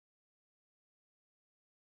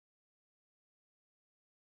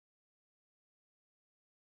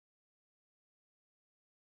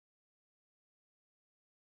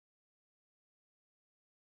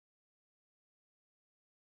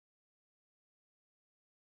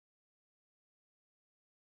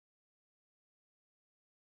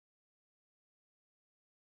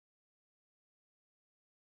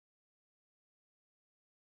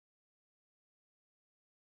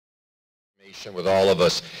With all of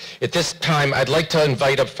us. At this time, I'd like to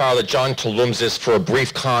invite up Father John Touloumes for a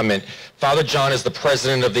brief comment. Father John is the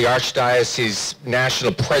president of the Archdiocese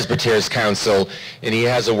National Presbyters Council, and he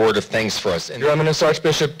has a word of thanks for us. Your Eminence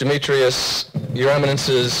Archbishop Dimitrios, Your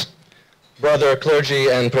Eminences, brother clergy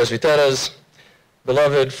and presbyteras,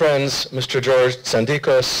 beloved friends, Mr. George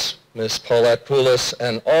Sandikos, Ms. Paulette Poulos,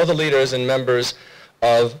 and all the leaders and members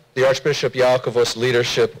of the Archbishop Iakovos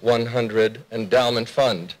Leadership 100 Endowment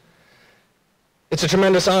Fund. It's a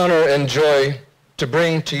tremendous honor and joy to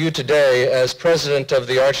bring to you today, as President of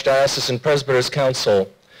the Archdiocesan Presbyters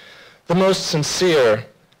Council, the most sincere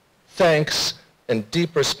thanks and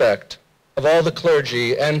deep respect of all the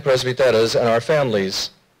clergy and presbyteras and our families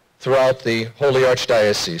throughout the Holy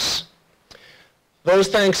Archdiocese. Those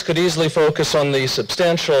thanks could easily focus on the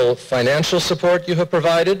substantial financial support you have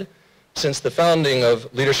provided since the founding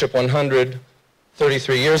of Leadership 100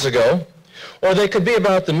 33 years ago, or they could be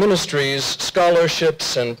about the ministries,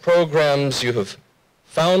 scholarships, and programs you have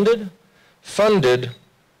founded, funded,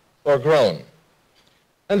 or grown.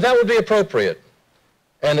 And that would be appropriate,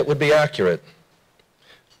 and it would be accurate.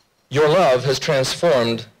 Your love has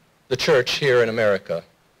transformed the church here in America.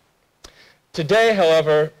 Today,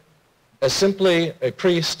 however, as simply a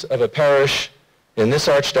priest of a parish in this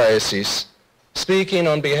archdiocese, speaking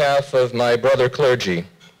on behalf of my brother clergy,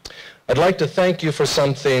 I'd like to thank you for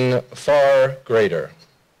something far greater.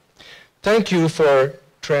 Thank you for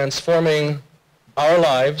transforming our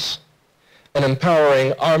lives and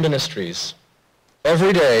empowering our ministries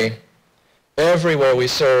every day, everywhere we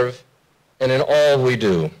serve, and in all we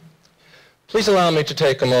do. Please allow me to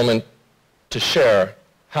take a moment to share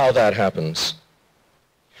how that happens.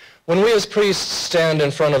 When we as priests stand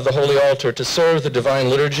in front of the holy altar to serve the divine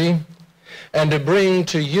liturgy and to bring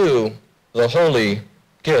to you the holy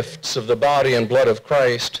gifts of the body and blood of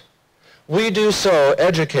Christ, we do so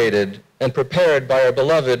educated and prepared by our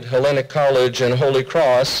beloved Hellenic College and Holy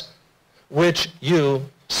Cross, which you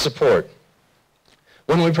support.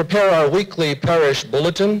 When we prepare our weekly parish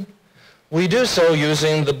bulletin, we do so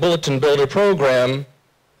using the Bulletin Builder program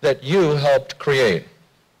that you helped create.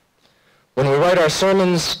 When we write our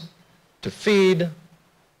sermons to feed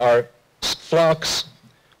our flocks,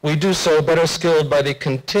 we do so better skilled by the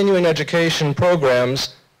continuing education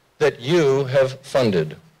programs that you have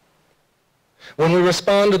funded. When we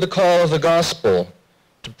respond to the call of the gospel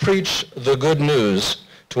to preach the good news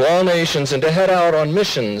to all nations and to head out on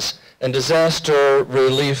missions and disaster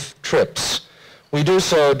relief trips, we do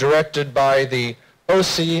so directed by the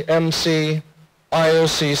OCMC,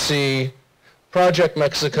 IOCC, Project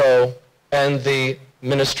Mexico, and the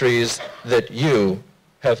ministries that you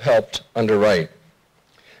have helped underwrite.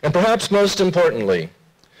 And perhaps most importantly,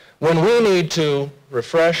 when we need to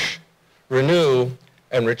refresh, renew,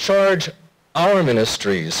 and recharge our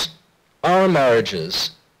ministries, our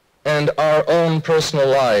marriages, and our own personal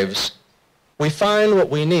lives, we find what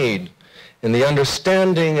we need in the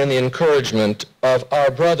understanding and the encouragement of our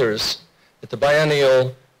brothers at the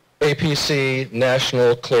biennial APC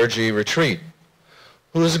National Clergy Retreat,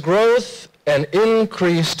 whose growth and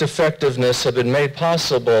increased effectiveness have been made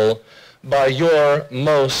possible by your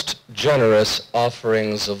most generous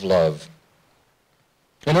offerings of love.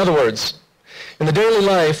 In other words, in the daily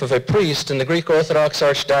life of a priest in the Greek Orthodox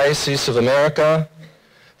Archdiocese of America,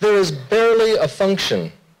 there is barely a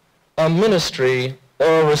function, a ministry,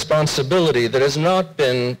 or a responsibility that has not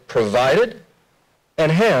been provided,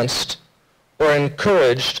 enhanced, or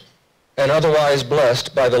encouraged, and otherwise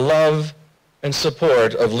blessed by the love and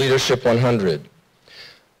support of Leadership 100.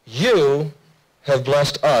 You have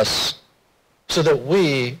blessed us so that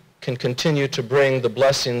we can continue to bring the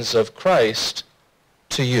blessings of Christ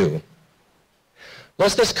to you.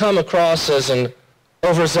 Lest this come across as an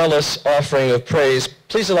overzealous offering of praise,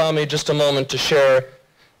 please allow me just a moment to share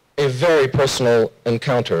a very personal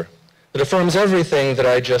encounter that affirms everything that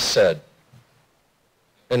I just said.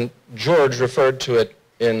 And George referred to it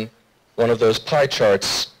in one of those pie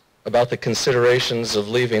charts about the considerations of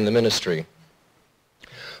leaving the ministry.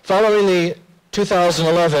 Following the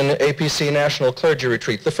 2011 APC National Clergy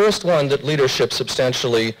Retreat, the first one that leadership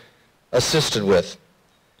substantially assisted with,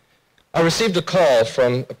 I received a call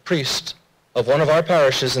from a priest of one of our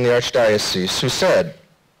parishes in the Archdiocese who said,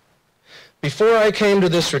 "Before I came to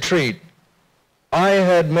this retreat, I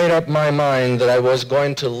had made up my mind that I was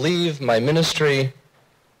going to leave my ministry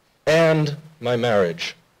and my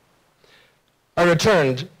marriage. I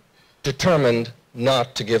returned determined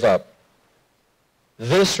not to give up.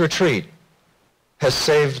 This retreat has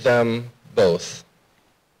saved them both."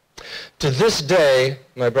 To this day,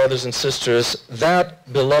 my brothers and sisters,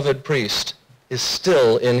 that beloved priest is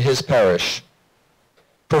still in his parish,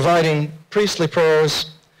 providing priestly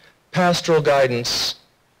prayers, pastoral guidance,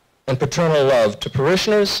 and paternal love to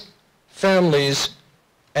parishioners, families,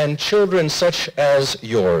 and children such as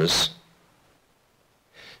yours.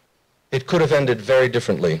 It could have ended very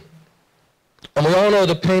differently. And we all know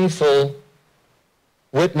the painful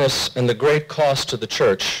witness and the great cost to the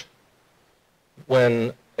church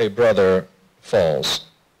when a brother falls.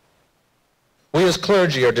 We as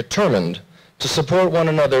clergy are determined to support one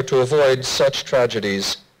another to avoid such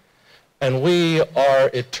tragedies, and we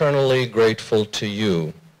are eternally grateful to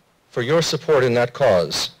you for your support in that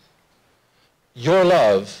cause. Your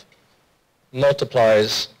love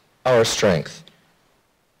multiplies our strength.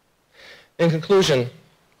 In conclusion,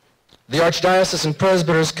 the Archdiocesan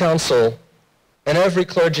Presbyters Council and every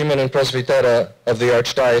clergyman and presbytera of the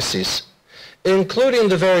Archdiocese, including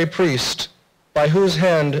the very priest by whose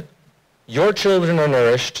hand your children are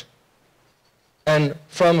nourished and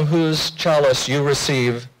from whose chalice you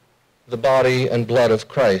receive the body and blood of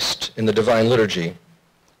Christ in the divine liturgy,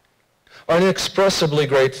 are inexpressibly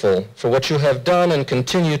grateful for what you have done and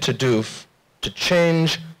continue to do to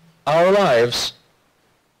change our lives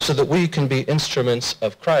so that we can be instruments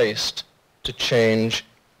of Christ to change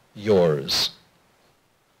yours.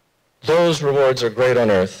 Those rewards are great on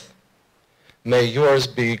earth. May yours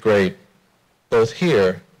be great, both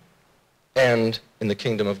here and in the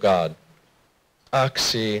kingdom of God.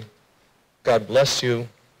 Axi, God bless you.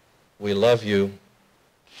 We love you.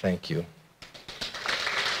 Thank you.